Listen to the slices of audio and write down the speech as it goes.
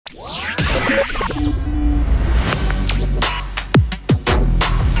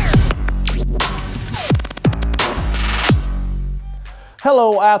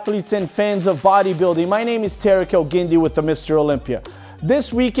Hello athletes and fans of bodybuilding, my name is Tarek Elgindi with the Mr. Olympia.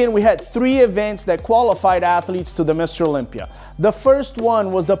 This weekend we had 3 events that qualified athletes to the Mr. Olympia. The first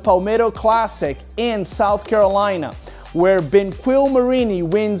one was the Palmetto Classic in South Carolina, where Benquil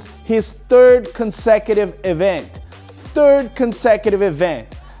wins his 3rd consecutive event.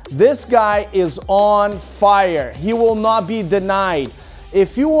 This guy is on fire. He will not be denied.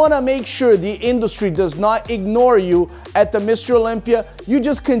 If you want to make sure the industry does not ignore you at the Mr. Olympia, you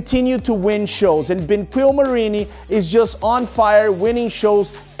just continue to win shows. And Benquil is just on fire, winning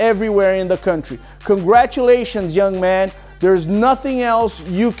shows everywhere in the country. Congratulations, young man. There's nothing else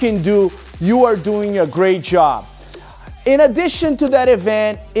you can do. You are doing a great job. In addition to that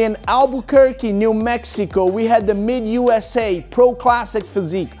event, in Albuquerque, New Mexico, we had the Mid-USA Pro Classic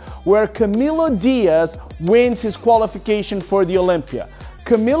Physique, where Camilo wins his qualification for the Olympia.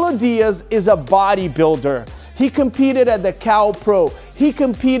 Camilo is a bodybuilder. He competed at the Cal Pro. He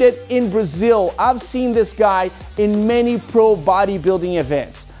competed in Brazil. I've seen this guy in many pro bodybuilding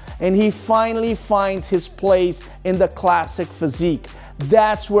events. And he finally finds his place in the classic physique.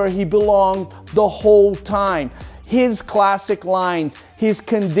 That's where he belonged the whole time. His classic lines, his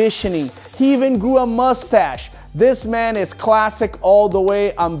conditioning. He even grew a mustache. This man is classic all the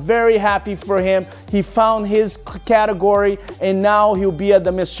way. I'm very happy for him. He found his category and now he'll be at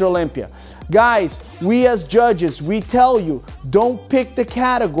the Mr. Olympia. Guys, we as judges, we tell you, don't pick the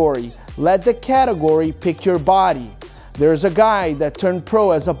category. Let the category pick your body. There's a guy that turned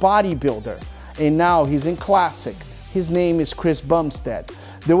pro as a bodybuilder and now he's in classic. His name is Chris Bumstead.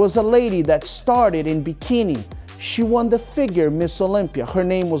 There was a lady that started in bikini. She won the figure Miss Olympia. Her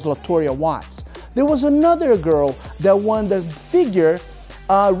name was Latoria Watts. There was another girl that won the figure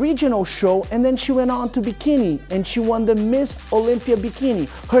regional show, and then she went on to bikini, and she won the Miss Olympia bikini.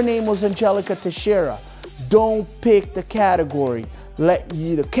 Her name was Angelica Teixeira. Don't pick the category. Let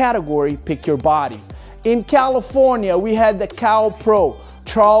the category pick your body. In California, we had the Cal Pro.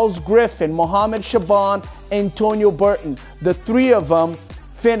 Charles Griffen, Mohammed Shaban, Antonio Burton. The 3 of them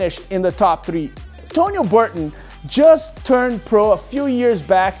finished in the top 3. Antonio Burton just turned pro a few years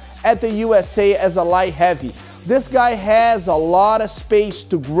back at the USA as a light heavy. This guy has a lot of space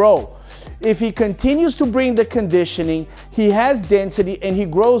to grow. If he continues to bring the conditioning, he has density and he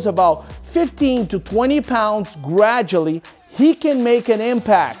grows about 15 to 20 pounds gradually, he can make an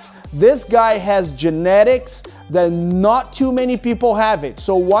impact. This guy has genetics that not too many people have it.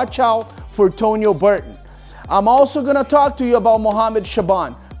 So watch out for Antonio Burton. I'm also gonna talk to you about Mohammed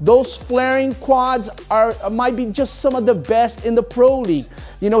Shaban. Those flaring quads might be just some of the best in the pro league.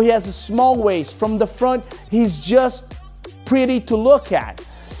 You know, he has a small waist. From the front, he's just pretty to look at.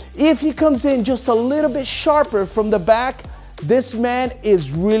 If he comes in just a little bit sharper from the back, this man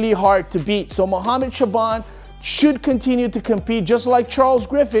is really hard to beat. So Mohammed Shaban should continue to compete, just like Charles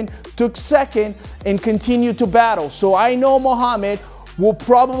Griffen took 2nd and continue to battle. So I know Mohammed will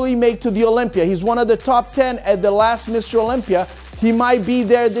probably make to the Olympia. He's one of the top 10 at the last Mr. Olympia. He might be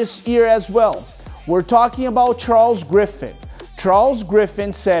there this year as well. We're talking about Charles Griffen. Charles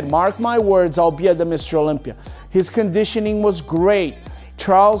Griffen said, mark my words, I'll be at the Mr. Olympia. His conditioning was great.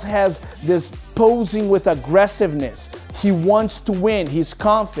 Charles has this posing with aggressiveness. He wants to win, he's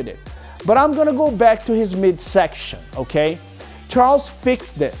confident. But I'm gonna go back to his midsection, okay? Charles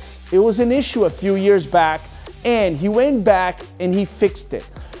fixed this. It was an issue a few years back and he went back and he fixed it.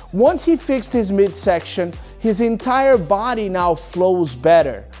 Once he fixed his midsection, his entire body now flows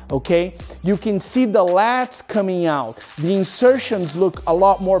better, okay? You can see the lats coming out. The insertions look a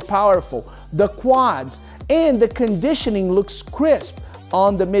lot more powerful. The quads and the conditioning looks crisp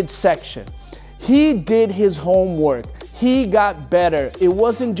on the midsection. He did his homework. He got better. It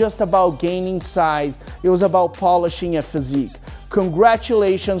wasn't just about gaining size. It was about polishing a physique.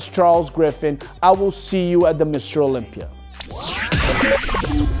 Congratulations, Charles Griffen. I will see you at the Mr. Olympia.